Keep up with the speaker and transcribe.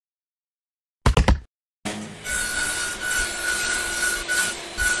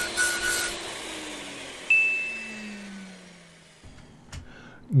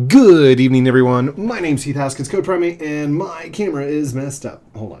Good evening, everyone. My name's Heath, Haskins, Code Primate, and my camera is messed up.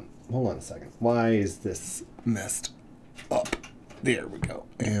 Hold on a second. Why is this messed up? There we go.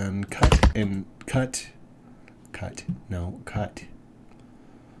 And cut, and cut.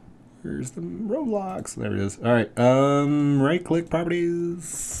 Where's the Roblox? There it is. All right. Right-click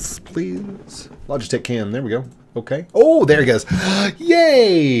properties, please. Logitech cam. There we go. Okay. Oh, there it goes.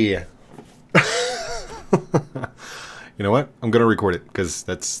 Yay! You know what? I'm gonna record it because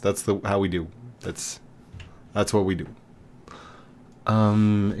that's how we do. That's what we do.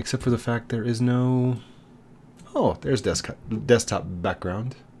 Except for the fact there is no. Oh, there's desktop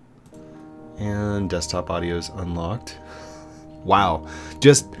background, and desktop audio is unlocked. Wow,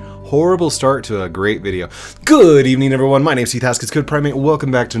 just horrible start to a great video. Good evening, everyone. My name's Heath, Haskins, Code Primate.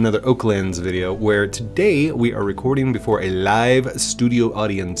 Welcome back to another Oaklands video, where today we are recording before a live studio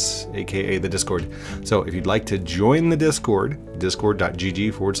audience, aka the Discord. So if you'd like to join the Discord,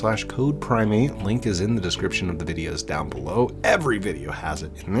 discord.gg/Code Primate. Link is in the description of the videos down below. Every video has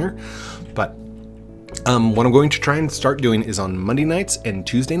it in there. But what I'm going to try and start doing is on Monday nights and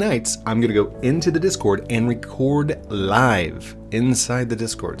Tuesday nights, I'm going to go into the Discord and record live inside the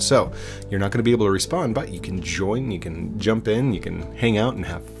Discord. So you're not going to be able to respond, but you can join, you can jump in, you can hang out and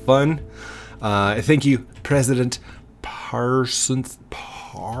have fun. Thank you, President Parsons,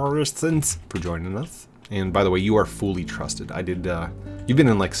 for joining us. And by the way, you are fully trusted. You've been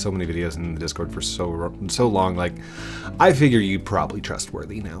in like so many videos in the Discord for so long. Like, I figure you're probably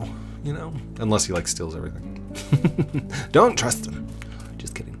trustworthy now. You know, unless he like steals everything. Don't trust him.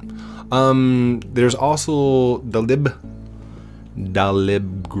 Just kidding. There's also the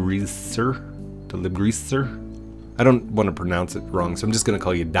Greaser. I don't want to pronounce it wrong, so I'm just gonna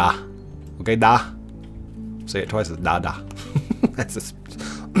call you Da. Okay, Da. Say it twice. It's Da. That's a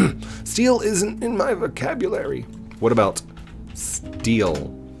steal isn't in my vocabulary. What about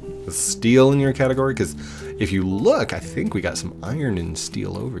steel? Is steel in your category? Because if you look, I think we got some iron and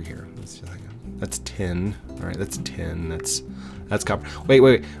steel over here. That's tin. All right, that's tin. That's copper.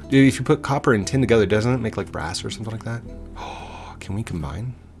 Wait. Dude, if you put copper and tin together, doesn't it make like brass or something like that? Oh, can we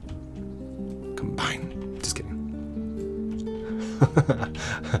combine? Combine. Just kidding.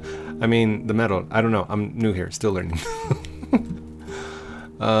 I mean, the metal. I don't know. I'm new here, still learning.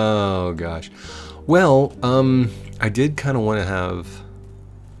 Oh gosh. Well, I did kind of want to have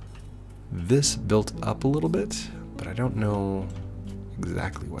this built up a little bit, but I don't know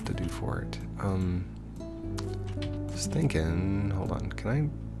exactly what to do for it. Just thinking, hold on,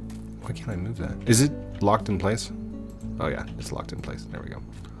 why can't I move that? Is it locked in place? Oh yeah, it's locked in place. There we go.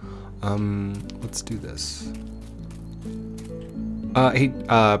 Let's do this. Hey,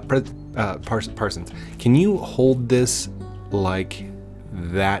 Parsons, can you hold this like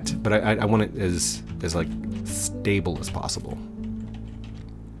that? But I want it as like stable as possible.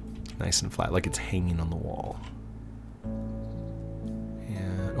 Nice and flat, like it's hanging on the wall.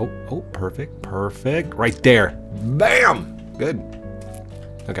 And oh, perfect. Right there. Bam! Good.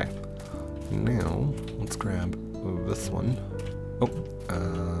 Okay. Now, let's grab this one. Oh,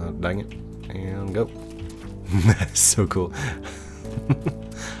 dang it. And go. That is so cool.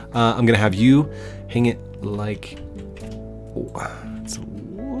 I'm gonna have you hang it like, oh, it's a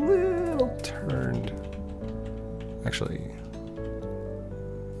little turned. Actually,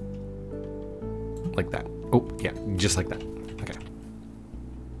 like that. Oh, yeah, just like that. Okay.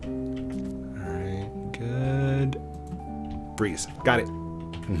 All right, good. Breeze. Got it.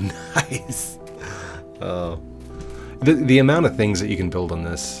 Nice. The amount of things that you can build on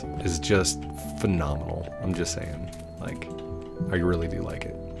this is just phenomenal. I'm just saying. Like, I really do like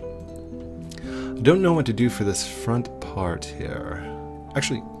it. I don't know what to do for this front part here.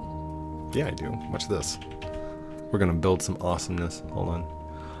 Actually, yeah, I do. Watch this. We're gonna build some awesomeness. Hold on.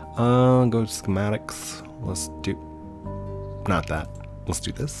 Go to schematics. Let's do, not that. Let's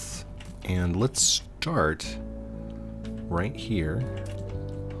do this. And let's start right here.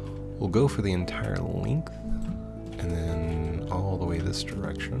 We'll go for the entire length and then all the way this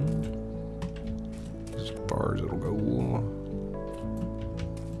direction. As far as it'll go.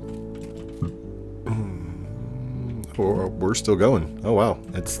 Oh, we're still going. Oh wow,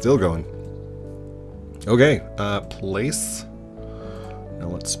 it's still going. Okay, place. Now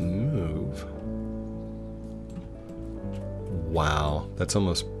let's move. Wow, that's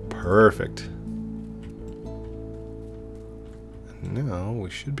almost perfect. And now we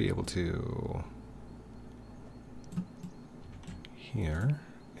should be able to here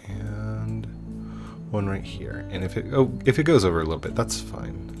and one right here. And if it goes over a little bit, that's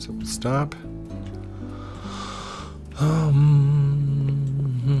fine. So we'll stop.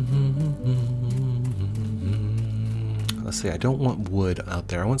 let's see, I don't want wood out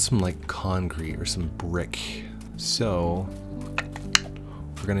there. I want some like concrete or some brick. So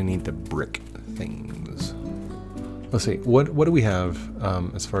we're gonna need the brick things. Let's see, what do we have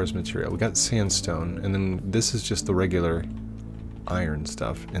as far as material? We got sandstone, and then this is just the regular iron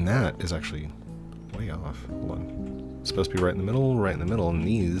stuff, and that is actually way off. Hold on. It's supposed to be right in the middle, and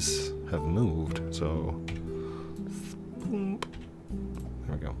these have moved, so boom.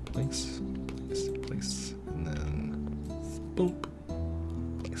 There we go. Place, and then boom,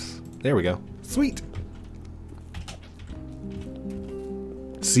 place. There we go. Sweet.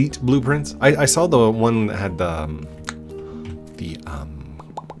 Seat blueprints. I saw the one that had the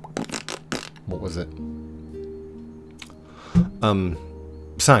what was it?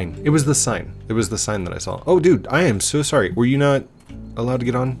 Sign. It was the sign. It was the sign that I saw. Oh, dude, I am so sorry. Were you not allowed to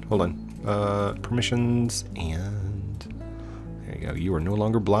get on? Hold on. Permissions, and there you go. You are no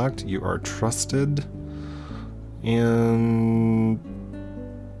longer blocked. You are trusted. And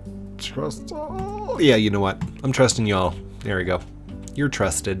trust. Oh, yeah, you know what? I'm trusting y'all. There we go. You're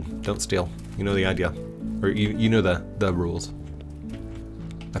trusted. Don't steal. You know the idea. Or you know the rules.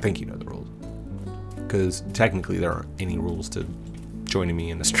 I think you know the rules. Because technically there aren't any rules to joining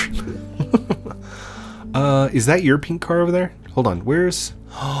me in a stream. Is that your pink car over there? Hold on. Where's...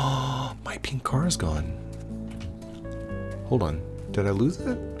 Oh, my pink car is gone. Hold on. Did I lose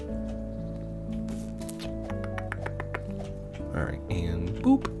it? Alright, and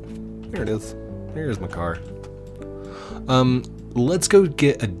boop. There it is. There's my car. Let's go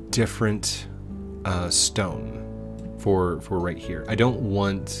get a different stone for right here. I don't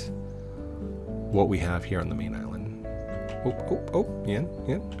want what we have here on the main island. Oh, yeah,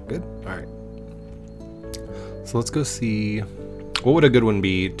 good. All right. So let's go see, what would a good one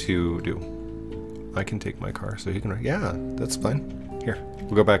be to do? I can take my car, so you can, yeah, that's fine. Here,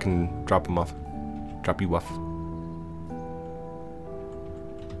 we'll go back and drop him off. Drop you off.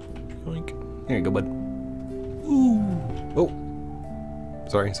 Yoink. There you go, bud. Ooh. Oh.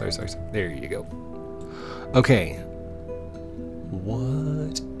 Sorry. There you go. Okay.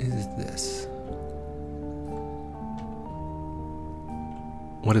 What is this?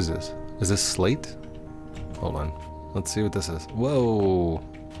 What is this? Is this slate? Hold on. Let's see what this is. Whoa.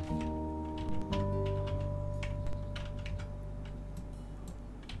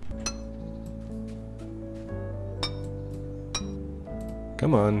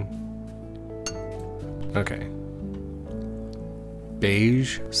 Come on. Okay.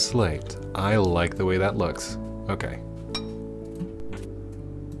 Beige slate. I like the way that looks. Okay.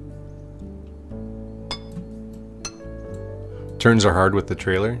 Turns are hard with the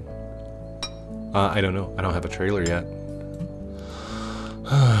trailer. I don't know. I don't have a trailer yet.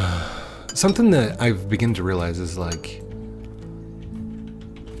 Something that I've begun to realize is like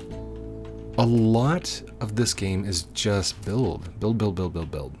a lot of this game is just build,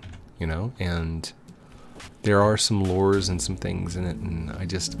 you know, and there are some lures and some things in it, and I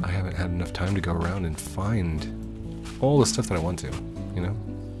haven't had enough time to go around and find all the stuff that I want to, you know?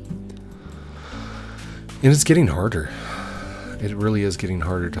 And it's getting harder. It really is getting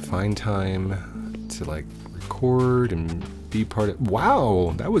harder to find time to like record and be part of.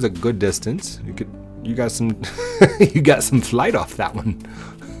 Wow, that was a good distance. You got some you got some flight off that one.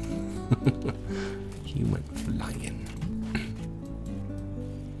 You went flying.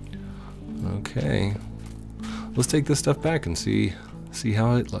 Okay. Let's take this stuff back and see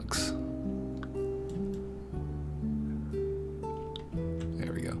how it looks.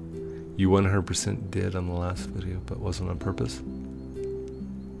 There we go. You 100% did on the last video, but wasn't on purpose.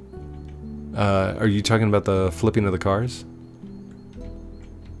 Are you talking about the flipping of the cars?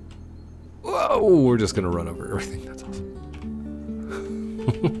 Whoa, we're just gonna run over everything. That's awesome.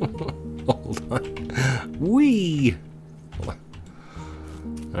 Hold on. Whee! Hold on.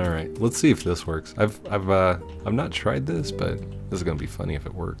 All right, let's see if this works. I've not tried this, but this is gonna be funny if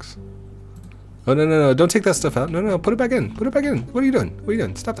it works. Oh no! Don't take that stuff out. No, put it back in. Put it back in. What are you doing? What are you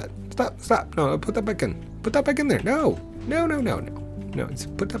doing? Stop that! Stop! No, put that back in. Put that back in there. No! No,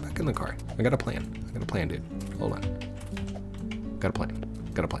 put that back in the car. I got a plan. Dude. Hold on. Got a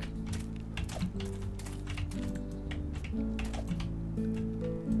plan.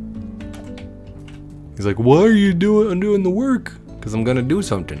 He's like, "Why are you doing? I'm doing the work. Because I'm gonna do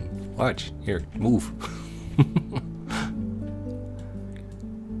something. Watch. Here, move."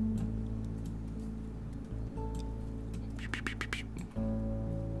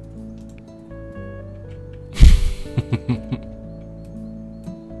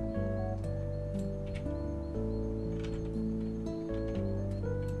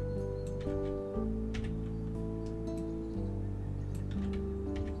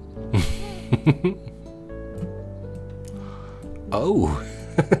 Oh,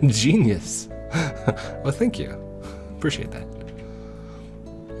 genius. Well, thank you. Appreciate that.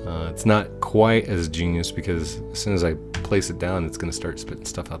 It's not quite as genius because as soon as I place it down, it's going to start spitting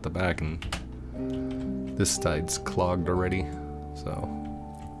stuff out the back, and this side's clogged already. So,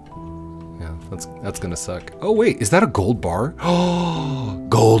 yeah, that's going to suck. Oh, wait, is that a gold bar? Oh,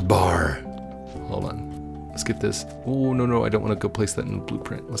 gold bar. Hold on. Let's get this. Oh, no, I don't want to go place that in the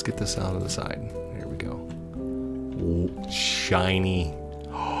blueprint. Let's get this out of the side. There we go. Oh, shiny.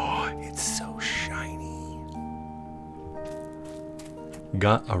 Oh, it's so shiny.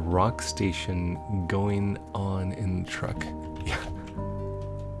 Got a rock station going on in the truck. Yeah.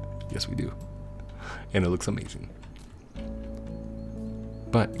 Yes, we do. And it looks amazing.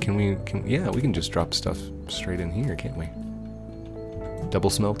 But yeah, we can just drop stuff straight in here, can't we? Double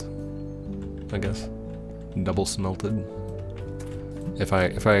smelt, I guess. Double smelted. If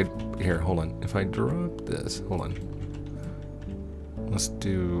I here, hold on. If I drop this, hold on. Let's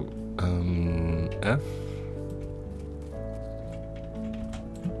do F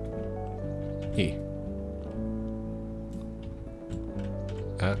E.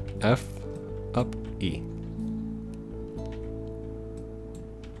 F up E.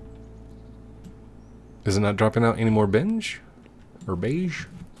 Is it not dropping out any more beige? Or beige?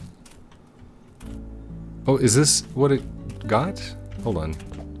 Oh, is this what it got? Hold on.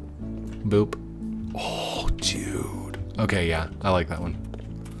 Boop. Oh, dude. Okay, yeah, I like that one.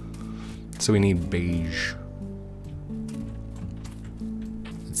 So we need beige.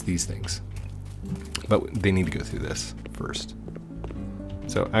 It's these things. But they need to go through this first.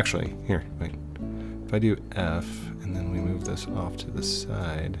 So actually, here, wait. If I do F, and then we move this off to the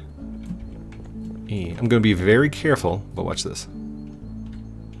side. E. I'm going to be very careful, but watch this.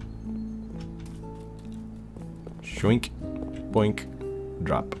 Shoink, boink,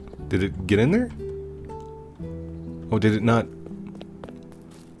 drop. Did it get in there? Oh, did it not?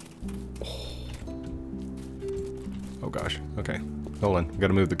 Oh gosh, okay. Hold on,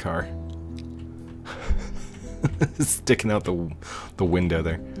 gotta move the car. Sticking out the window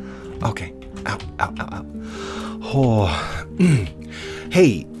there. Okay, ow. Oh.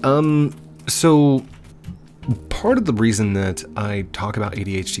 Hey, so part of the reason that I talk about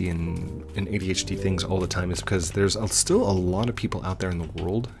ADHD and ADHD things all the time is because there's still a lot of people out there in the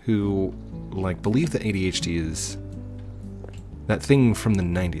world who like believe that ADHD is that thing from the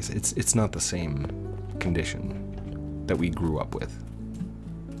 90s. It's not the same condition that we grew up with.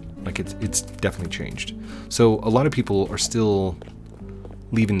 Like it's definitely changed. So a lot of people are still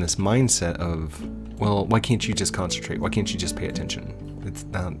leaving this mindset of, well, why can't you just concentrate? Why can't you just pay attention? It's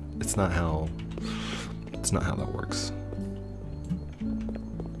not how that works.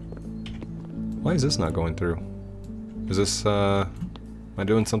 Why is this not going through? Is this am I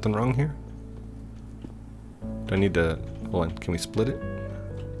doing something wrong here? Do I need to hold on, can we split it?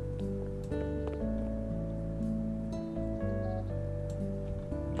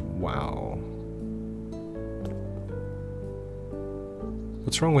 Wow.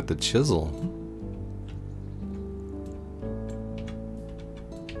 What's wrong with the chisel?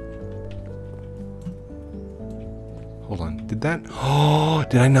 Hold on, did that? Oh,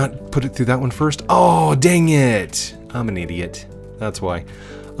 did I not put it through that one first? Oh, dang it! I'm an idiot. That's why.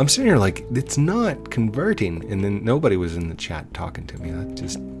 I'm sitting here like, it's not converting, and then nobody was in the chat talking to me. That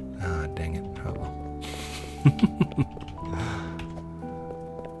just, dang it. Oh well.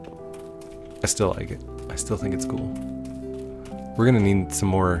 I still like it. I still think it's cool. We're gonna need some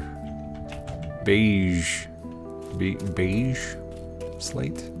more beige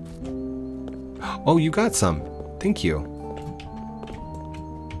slate. Oh, you got some. Thank you.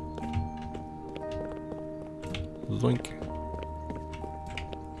 Zoink.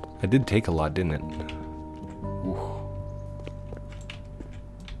 I did take a lot, didn't it? Ooh.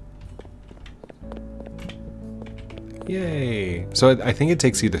 Yay! So I think it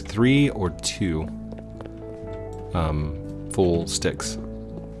takes either 3 or 2 full sticks.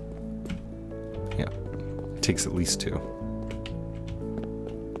 Yeah, it takes at least 2.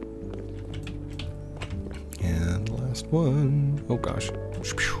 And the last one. Oh gosh.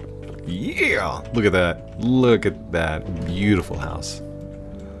 Yeah! Look at that. Look at that beautiful house.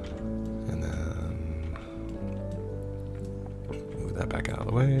 And then move that back out of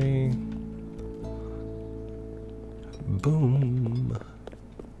the way. Boom.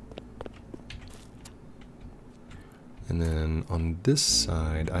 And then on this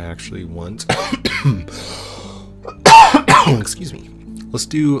side, I actually want excuse me. Let's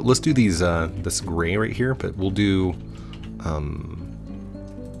do these this gray right here, but we'll do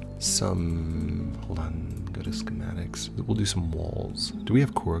some, hold on, go to schematics. We'll do some walls. Do we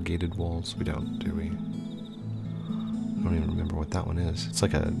have corrugated walls? We don't, do we? I don't even remember what that one is. It's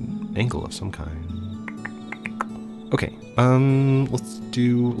like an angle of some kind. Okay, let's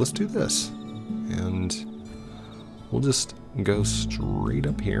do this. And we'll just go straight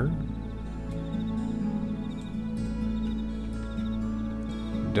up here.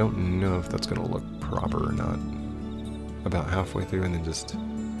 Don't know if that's gonna look proper or not. About halfway through and then just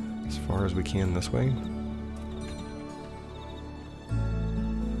as far as we can this way.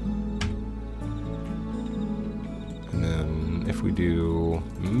 And then if we do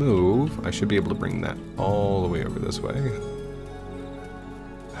move, I should be able to bring that all the way over this way.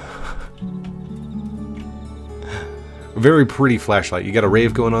 Very pretty flashlight. You got a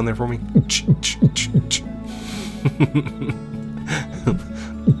rave going on there for me?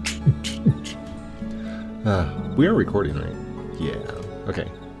 We are recording, right? Yeah. Okay.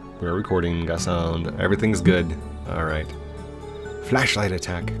 We're recording. Got sound. Everything's good. Alright. Flashlight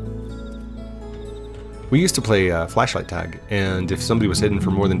attack. We used to play flashlight tag, and if somebody was hidden for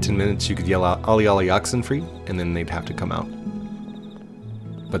more than 10 minutes, you could yell out, "Ollie Ollie Oxenfree," and then they'd have to come out.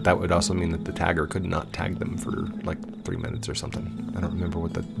 But that would also mean that the tagger could not tag them for like 3 minutes or something. I don't remember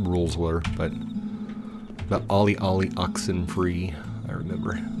what the rules were, but the Ollie Ollie Oxenfree, I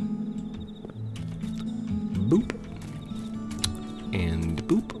remember. Boop. And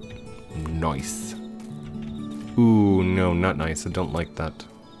boop. Nice. Ooh, no, not nice. I don't like that.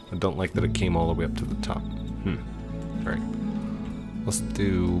 I don't like that it came all the way up to the top. Alright. Let's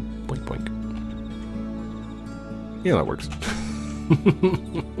do boink boink. Yeah, that works.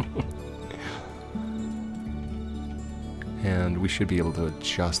 And we should be able to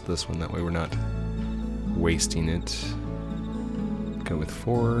adjust this one, that way we're not wasting it. Go with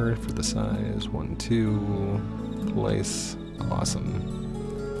 4 for the size. 1, 2. Place. Awesome.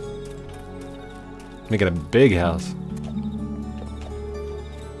 Make it a big house.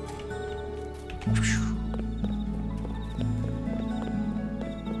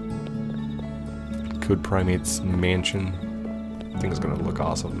 Code Primate's mansion. I think it's gonna look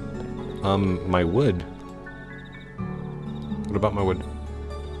awesome. My wood. What about my wood?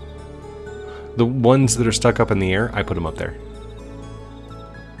 The ones that are stuck up in the air, I put them up there.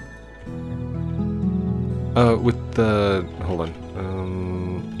 With the... hold on.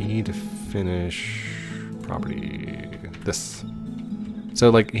 E to finish... property... this. So,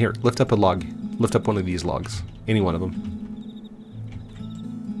 like, here, lift up a log. Lift up one of these logs. Any one of them.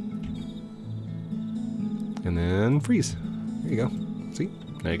 And then freeze. There you go. See?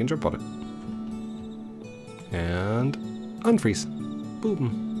 Now you can jump on it. And unfreeze.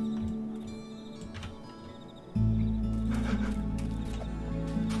 Boom.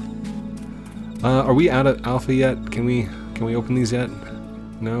 Are we out of alpha yet? Can we open these yet?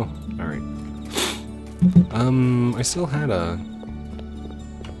 No? Alright. I still had a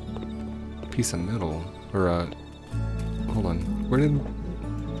piece of metal. Or hold on.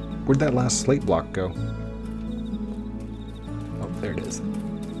 Where'd that last slate block go? Oh, there it is.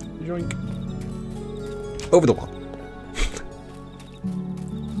 Yoink. Over the wall.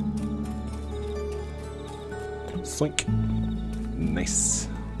 Slink. Nice.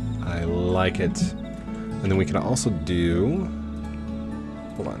 I like it. And then we can also do...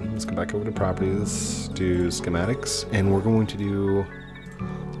 hold on, let's go back over to properties, do schematics, and we're going to do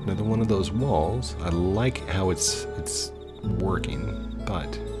another one of those walls. I like how it's working,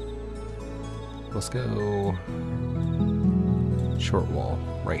 but let's go short wall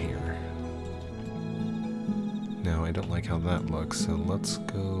right here. Now I don't like how that looks, so let's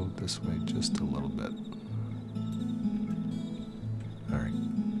go this way just a little bit. Alright,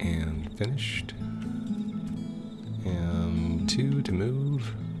 and finished. And 2 to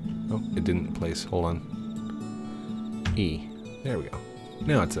move. Oh, it didn't place. Hold on. E. There we go.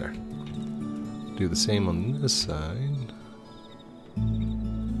 Now it's there. Do the same on this side.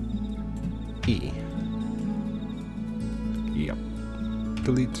 E. Yep.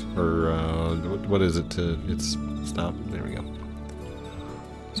 Delete. Or, what is it to... it's... stop. There we go.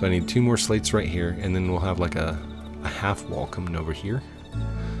 So I need 2 more slates right here, and then we'll have like a half wall coming over here.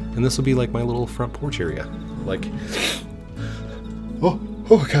 And this will be like my little front porch area. Like...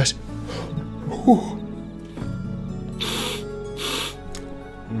 oh gosh. Ooh.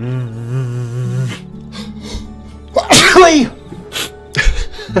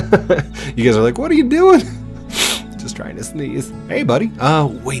 You guys are like, what are you doing? Just trying to sneeze. Hey, buddy.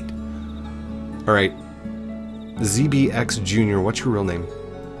 Wait. Alright. ZBX Jr., what's your real name?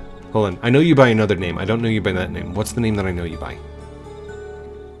 Hold on. I know you by another name. I don't know you by that name. What's the name that I know you by?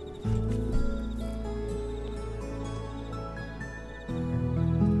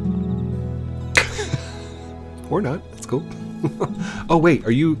 Or not. That's cool. Oh, wait.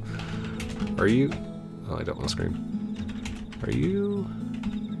 Are you... oh, I don't want to scream. Are you?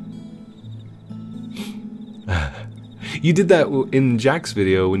 You did that in Jack's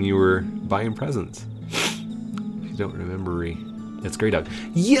video when you were buying presents. If you don't remember, it's Grey Dog.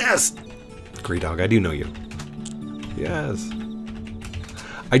 Yes! Grey Dog, I do know you. Yes.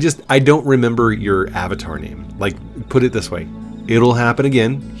 I don't remember your avatar name. Like, put it this way. It'll happen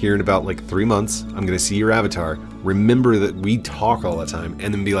again here in about like 3 months. I'm going to see your avatar. Remember that we talk all the time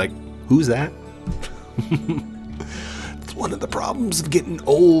and then be like, who's that? It's one of the problems of getting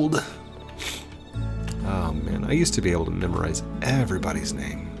old. Oh man, I used to be able to memorize everybody's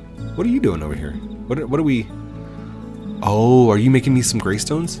name. What are you doing over here? What are we? Oh, are you making me some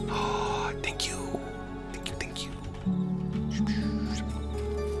greystones? Oh, thank you. Thank you, thank you.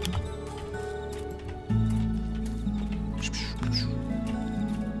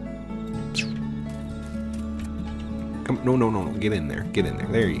 Come, no, get in there. Get in there.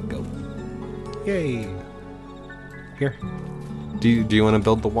 There you go. Yay. Here. Do you want to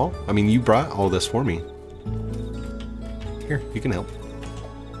build the wall? I mean, you brought all this for me. Here, you can help.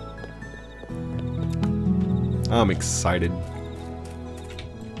 I'm excited.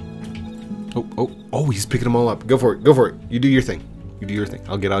 Oh, he's picking them all up. Go for it. Go for it. You do your thing. You do your thing.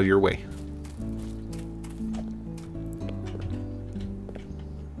 I'll get out of your way.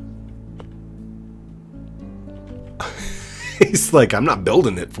 He's like, I'm not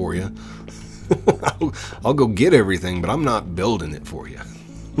building it for you. I'll go get everything, but I'm not building it for you.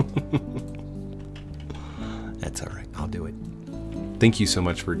 That's all right. I'll do it. Thank you so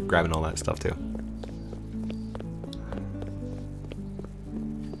much for grabbing all that stuff too.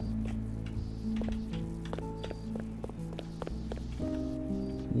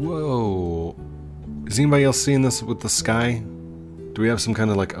 Whoa. Is anybody else seeing this with the sky? Do we have some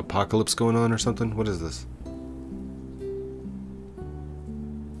kind of like apocalypse going on or something? What is this?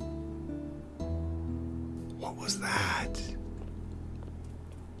 What was that?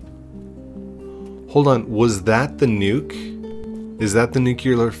 Hold on, was that the nuke? Is that the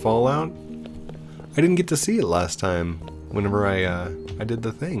nuclear fallout? I didn't get to see it last time whenever I did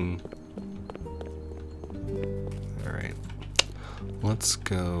the thing. Alright. Let's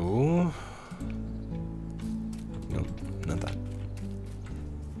go. Nope, not that.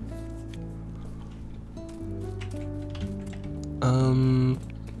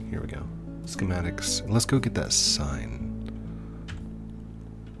 Here we go. Schematics. Let's go get that sign.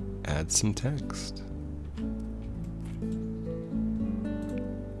 Add some text.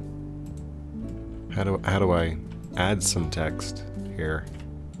 How do I add some text here?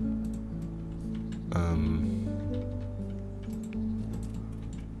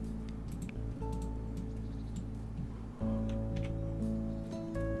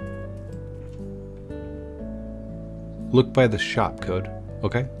 Look by the shop code.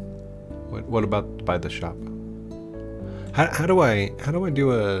 Okay. What about by the shop? How do I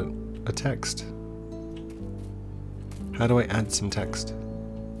do a text? How do I add some text?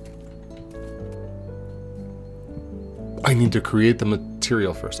 I need to create the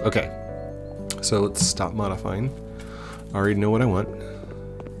material first. Okay. So let's stop modifying. I already know what I want.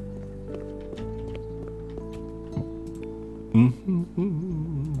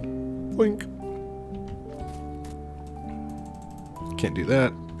 Blink. Can't do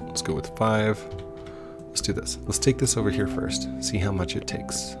that. Let's go with 5. Let's do this. Let's take this over here first. See how much it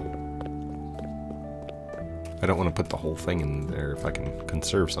takes. I don't want to put the whole thing in there if I can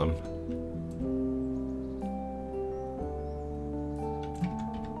conserve some.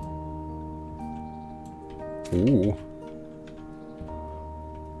 Ooh.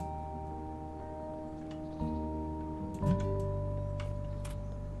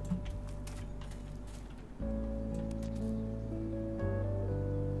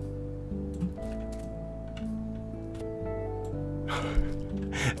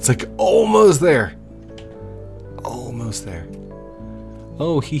 It's like almost there. Almost there.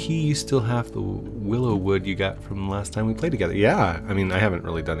 Oh, you still have the willow wood you got from last time we played together. Yeah, I mean, I haven't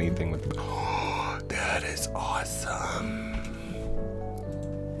really done anything with it. Oh, that is awesome.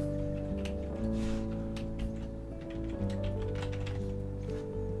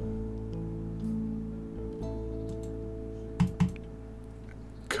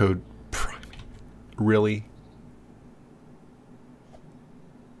 Code priming. Really?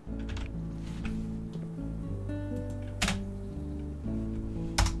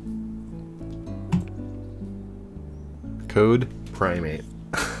 Code primate.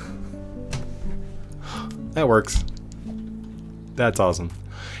 That works. That's awesome.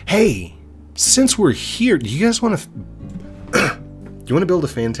 Hey, since we're here, do you guys want to? Do you want to build a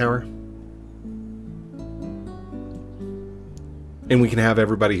fan tower? And we can have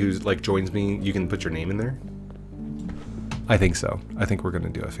everybody who's like joins me. You can put your name in there. I think so. I think we're going to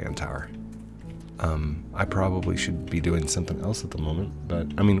do a fan tower. I probably should be doing something else at the moment, but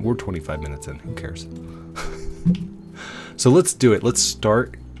I mean, we're 25 minutes in. Who cares? So let's do it. Let's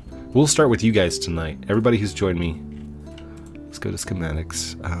start. We'll start with you guys tonight. Everybody who's joined me. Let's go to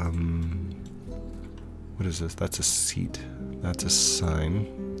schematics. What is this? That's a seat. That's a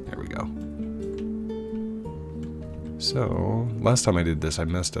sign. There we go. So, last time I did this, I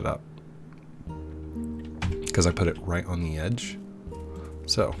messed it up. Because I put it right on the edge.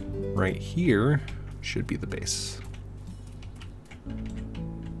 So, right here should be the base.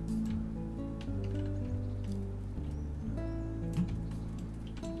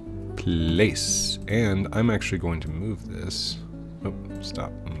 Place. And I'm actually going to move this. Oh,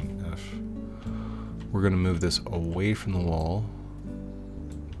 stop. F. We're going to move this away from the wall.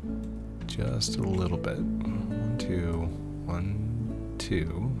 Just a little bit. 1, 2, 1,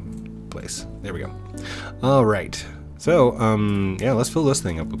 2. Place. There we go. All right. So, yeah, let's fill this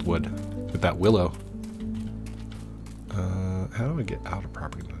thing up with wood. With that willow. How do I get out of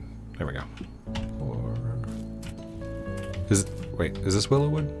property mode? There we go. Wait, is this willow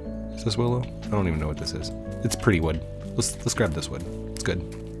wood? Is this willow? I don't even know what this is. It's pretty wood. Let's grab this wood. It's good.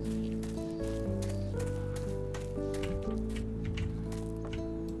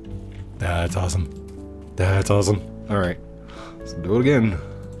 That's awesome. That's awesome. All right. Let's do it again.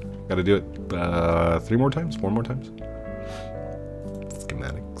 Got to do it 3 more times? 4 more times?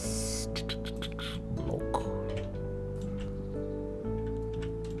 Schematics. Block.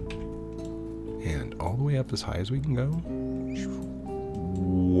 And all the way up as high as we can go.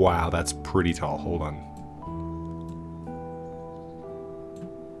 Wow, that's pretty tall. Hold on.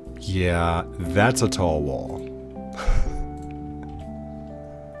 Yeah, that's a tall wall.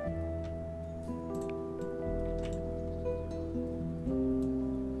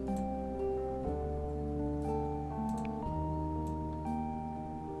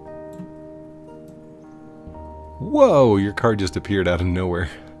 Whoa, your car just appeared out of nowhere.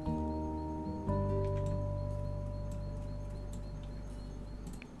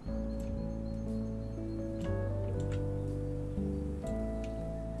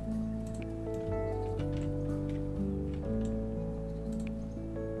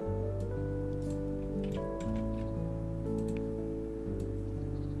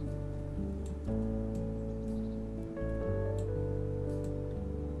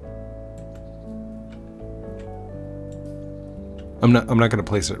 I'm not going to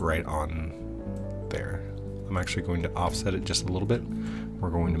place it right on there. I'm actually going to offset it just a little bit. We're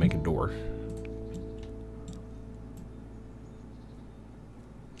going to make a door.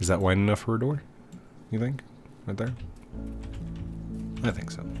 Is that wide enough for a door? You think? Right there? I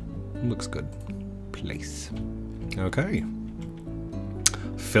think so. It looks good. Place. Okay.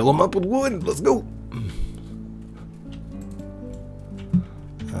 Fill them up with wood. Let's go.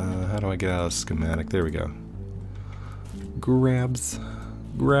 How do I get out of schematic? There we go. Grabs,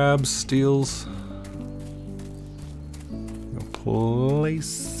 steals,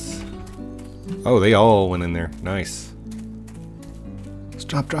 place. Oh, they all went in there. Nice.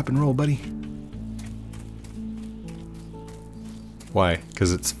 Stop, drop, and roll, buddy. Why?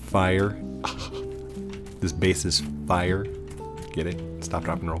 Because it's fire. This base is fire. Get it? Stop,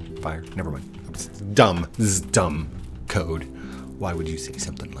 drop, and roll. Fire. Never mind. It's dumb. This is dumb code. Why would you say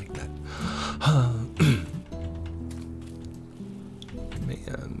something like that?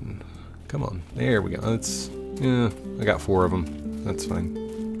 Man, come on. There we go. That's, yeah, I got 4 of them. That's fine.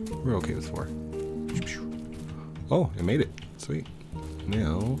 We're okay with 4. Oh, it made it. Sweet.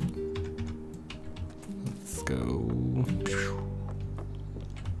 Now, let's go.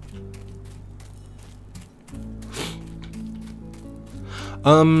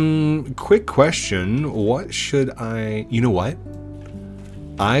 Quick question. What should I... You know what?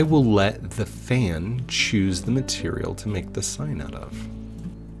 I will let the fan choose the material to make the sign out of.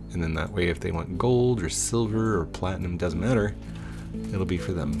 And then that way, if they want gold or silver or platinum, doesn't matter, it'll be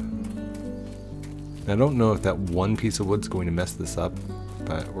for them. I don't know if that one piece of wood's going to mess this up,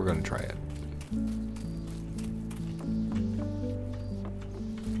 but we're going to try it.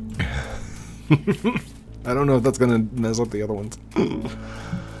 I don't know if that's going to mess up the other ones.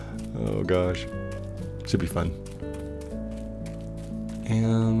 Oh gosh. Should be fun.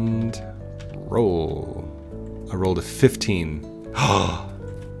 And roll. I rolled a 15. Oh,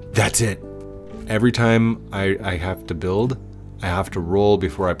 that's it. Every time I have to build, I have to roll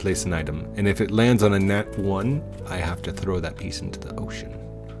before I place an item. And if it lands on a nat 1, I have to throw that piece into the ocean.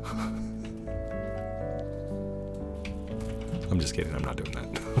 I'm just kidding, I'm not doing that.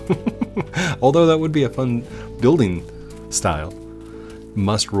 Although that would be a fun building style.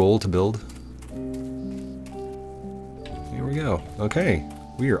 Must roll to build. Here we go. Okay,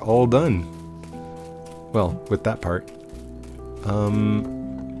 we are all done. Well, with that part.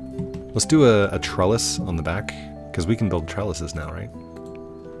 Let's do a trellis on the back, because we can build trellises now, right?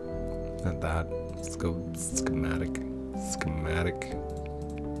 Not that. Let's go schematic. Schematic.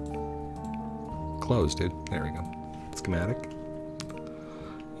 Close, dude. There we go. Schematic.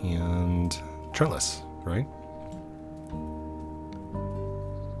 And trellis, right?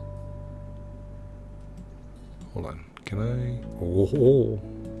 Hold on. Can I? Oh.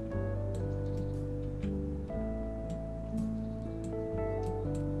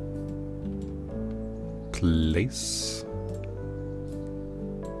 Place.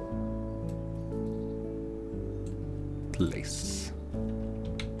 Place.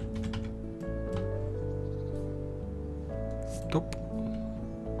 Stop.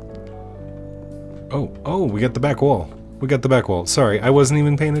 Oh, we got the back wall. We got the back wall. Sorry, I wasn't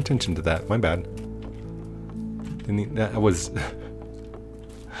even paying attention to that. My bad. That was...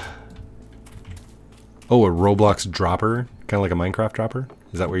 Oh, a Roblox dropper? Kind of like a Minecraft dropper?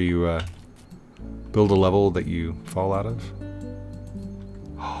 Is that where you build a level that you fall out of?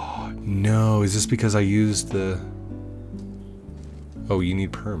 Oh, no. Is this because I used the... Oh, you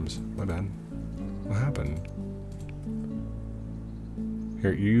need perms. My bad. What happened?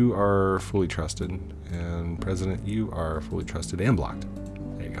 Here, you are fully trusted. And President, you are fully trusted and blocked.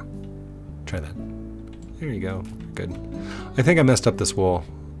 There you go. Try that. There you go. Good. I think I messed up this wall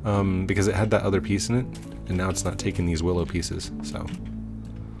because it had that other piece in it, and now it's not taking these willow pieces, so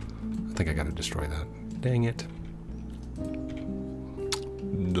I think I gotta destroy that. Dang it.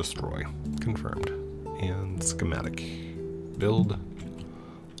 Destroy. Confirmed. And schematic. Build.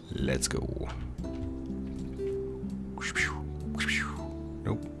 Let's go.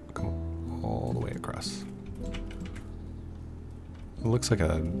 Nope. Come all the way across. It looks like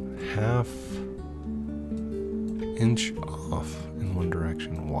a half inch off in one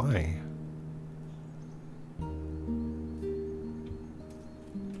direction. Why?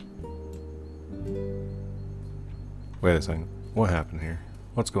 Wait a second. What happened here?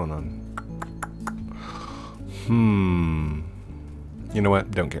 What's going on? You know what?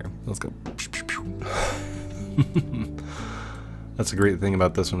 Don't care. Let's go. That's a great thing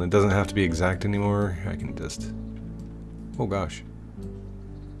about this one. It doesn't have to be exact anymore. I can just... Oh gosh.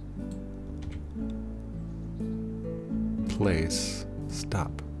 Place.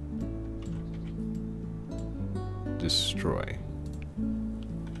 Stop. Destroy.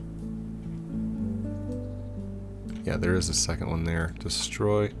 Yeah, there is a second one there.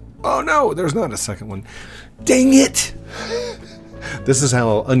 Destroy. Oh no, there's not a second one. Dang it! This is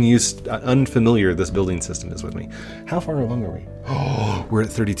how unfamiliar this building system is with me. How far along are we? Oh, we're at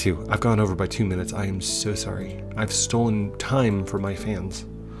 32. I've gone over by 2 minutes. I am so sorry. I've stolen time for my fans.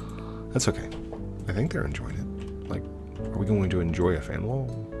 That's okay. I think they're enjoying it. Like, are we going to enjoy a fan wall?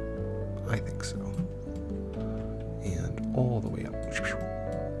 I think so. And all the way up.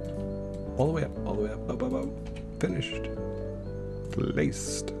 All the way up, all the way up, up, up, up. Finished.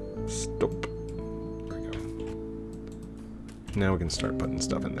 Placed. Stop. There we go. Now we can start putting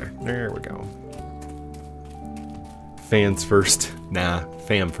stuff in there. There we go. Fans first. Nah,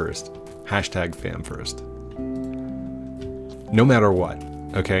 fam first. Hashtag fam first. No matter what.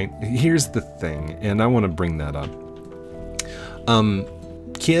 Okay? Here's the thing, and I want to bring that up.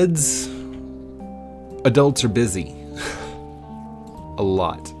 Kids, adults are busy. A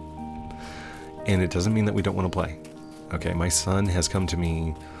lot. And it doesn't mean that we don't want to play. Okay, my son has come to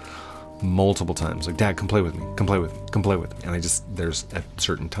me multiple times. Like, Dad, come play with me. Come play with me. Come play with me. And I just, there's at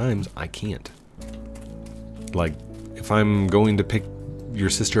certain times, I can't. Like, if I'm going to pick your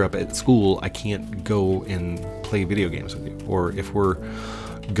sister up at school, I can't go and play video games with you. Or if we're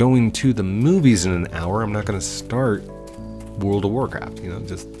going to the movies in an hour, I'm not going to start World of Warcraft. You know,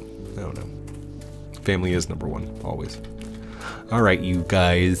 just, I don't know. Family is number one, always. All right, you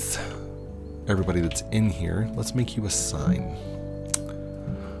guys. Everybody that's in here, let's make you a sign.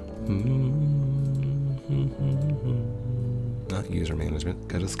 Not user management.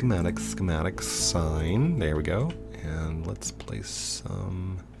 Go to schematic, schematic sign. There we go. And let's place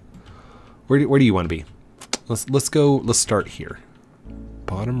some. Where do you want to be? Let's go. Let's start here.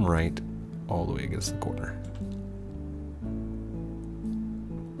 Bottom right, all the way against the corner.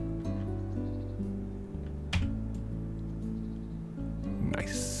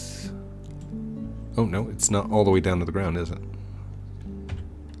 Nice. Oh no, it's not all the way down to the ground, is it?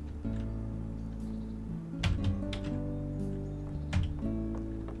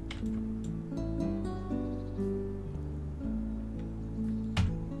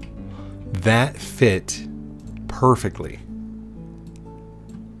 That fit perfectly.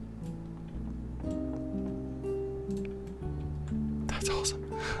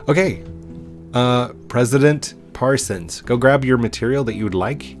 Okay. President Parsons. Go grab your material that you would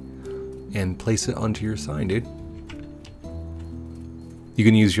like and place it onto your sign, dude. You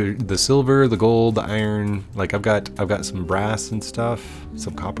can use the silver, the gold, the iron. Like I've got some brass and stuff,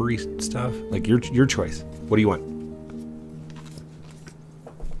 some coppery stuff. Like your choice. What do you want?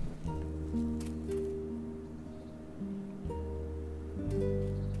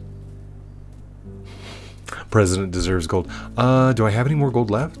 President deserves gold. Do I have any more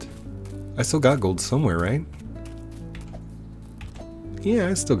gold left? I still got gold somewhere, right? Yeah,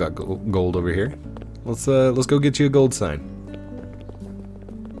 I still got gold over here. Let's go get you a gold sign.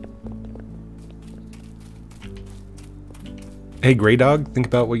 Hey, Grey Dog, think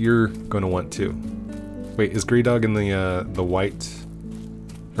about what you're going to want too. Wait, is Grey Dog in the white,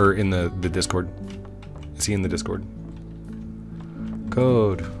 or in the Discord? Is he in the Discord?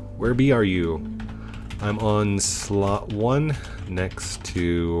 Code, where are you? I'm on slot 1 next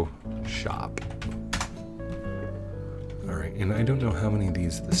to shop. All right, and I don't know how many of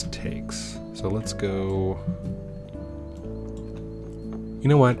these this takes. So let's go. You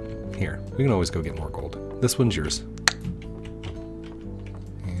know what? Here, we can always go get more gold. This one's yours.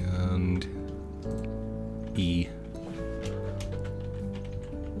 And E.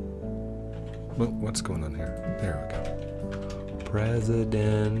 What's going on here? There we go.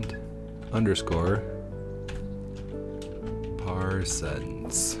 President underscore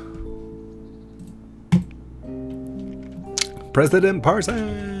Parsons. President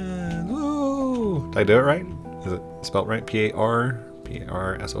Parsons! Woo! Did I do it right? Is it spelled right? P-A-R-S-O-N-S?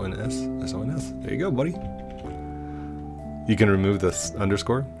 S-O-N-S? There you go, buddy. You can remove this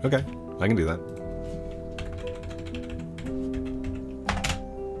underscore? Okay, I can do that.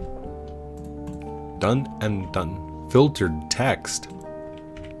 Done and done. Filtered text.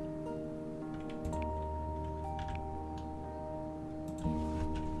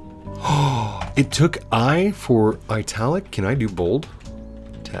 It took I for italic. Can I do bold?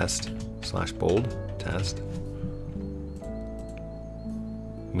 Test / bold. Test.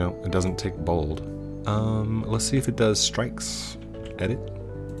 No, it doesn't take bold. Let's see if it does strikes. Edit.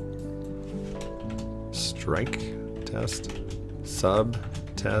 Strike. Test. Sub.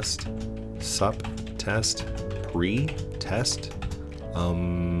 Test. Sup. Test. Pre. Test.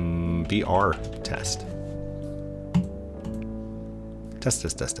 BR. Test. Test.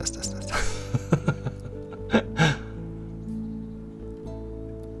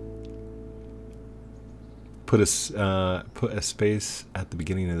 Put a space at the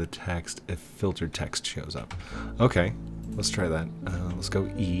beginning of the text if filtered text shows up. Okay, let's try that. Let's go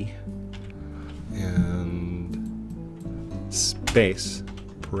E and space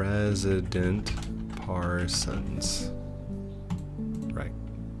President Parsons. Right,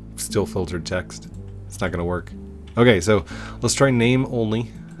 still filtered text. It's not gonna work. Okay, so let's try name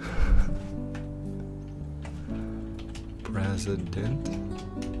only. President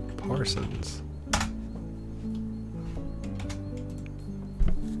Parsons.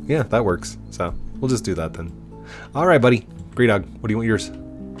 Yeah, that works. So we'll just do that then. All right, buddy. Grey Dog, what do you want yours?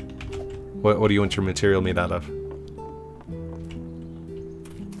 What do you want your material made out of?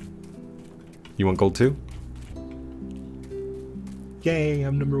 You want gold too? Yay,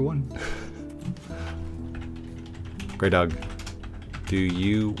 I'm number 1. Grey Dog, do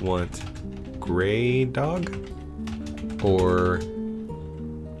you want Grey Dog or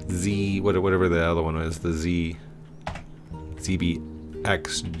Z, whatever the other one is, the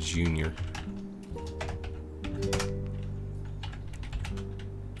ZBX Junior?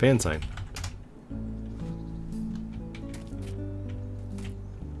 Fan sign.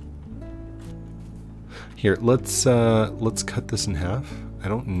 Here, let's cut this in half. I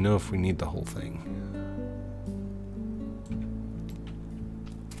don't know if we need the whole thing.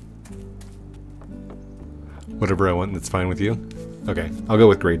 Whatever I want, that's fine with you? Okay, I'll go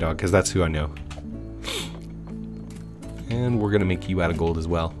with Grey Dog, because that's who I know. And we're going to make you out of gold as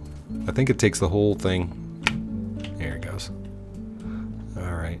well. I think it takes the whole thing. There it goes.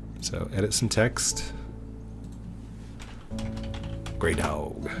 Alright, so edit some text. Grey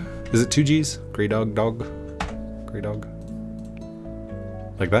Dog. Is it 2 G's? Grey Dog, dog? Grey Dog?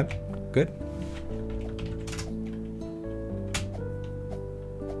 Like that? Good?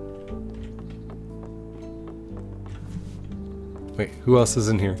 Wait, who else is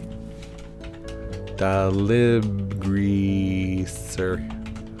in here? Greaser.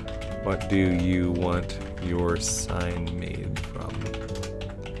 What do you want your sign made from?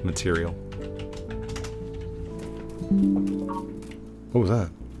 Material. What was that?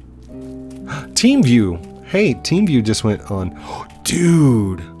 TeamView! Hey, TeamView just went on.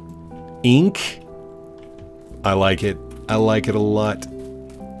 Dude! Ink? I like it. I like it a lot.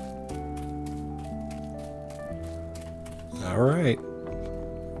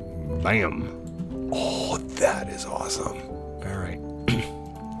 Bam. Oh, that is awesome. All right.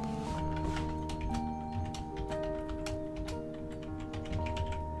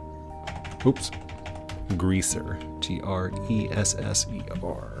 Oops. Greaser. Gresser.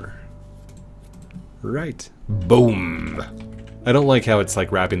 Right. Boom. I don't like how it's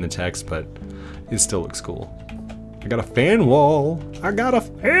like wrapping the text, but it still looks cool. I got a fan wall. I got a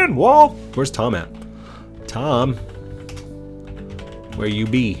fan wall. Where's Tom at? Tom. Where you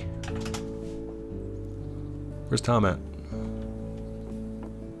be? Where's Tom at?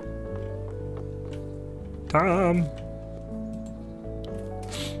 Tom.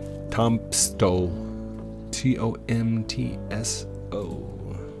 Tomsto. Tomtso.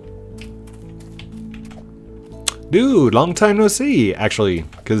 Dude, long time no see, actually,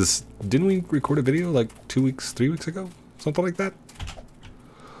 because didn't we record a video like 2 weeks, 3 weeks ago? Something like that?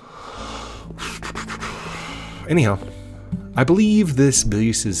 Anyhow, I believe this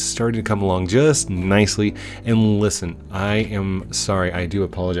base is starting to come along just nicely. And listen, I am sorry, I do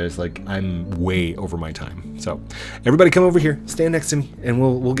apologize, like I'm way over my time. So everybody come over here, stand next to me, and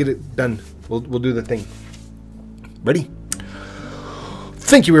we'll get it done. We'll do the thing. Ready?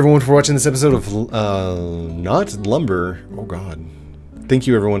 Thank you everyone for watching this episode of not Lumber. Oh god. Thank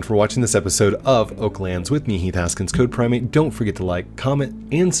you everyone for watching this episode of Oaklands with me, Heath Haskins, Code Primate. Don't forget to like,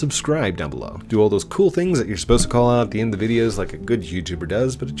 comment, and subscribe down below. Do all those cool things that you're supposed to call out at the end of the videos like a good YouTuber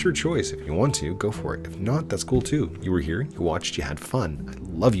does, but it's your choice. If you want to, go for it. If not, that's cool too. You were here, you watched, you had fun. I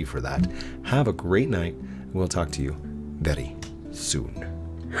love you for that. Have a great night, and we'll talk to you very soon.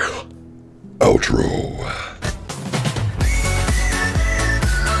 Outro.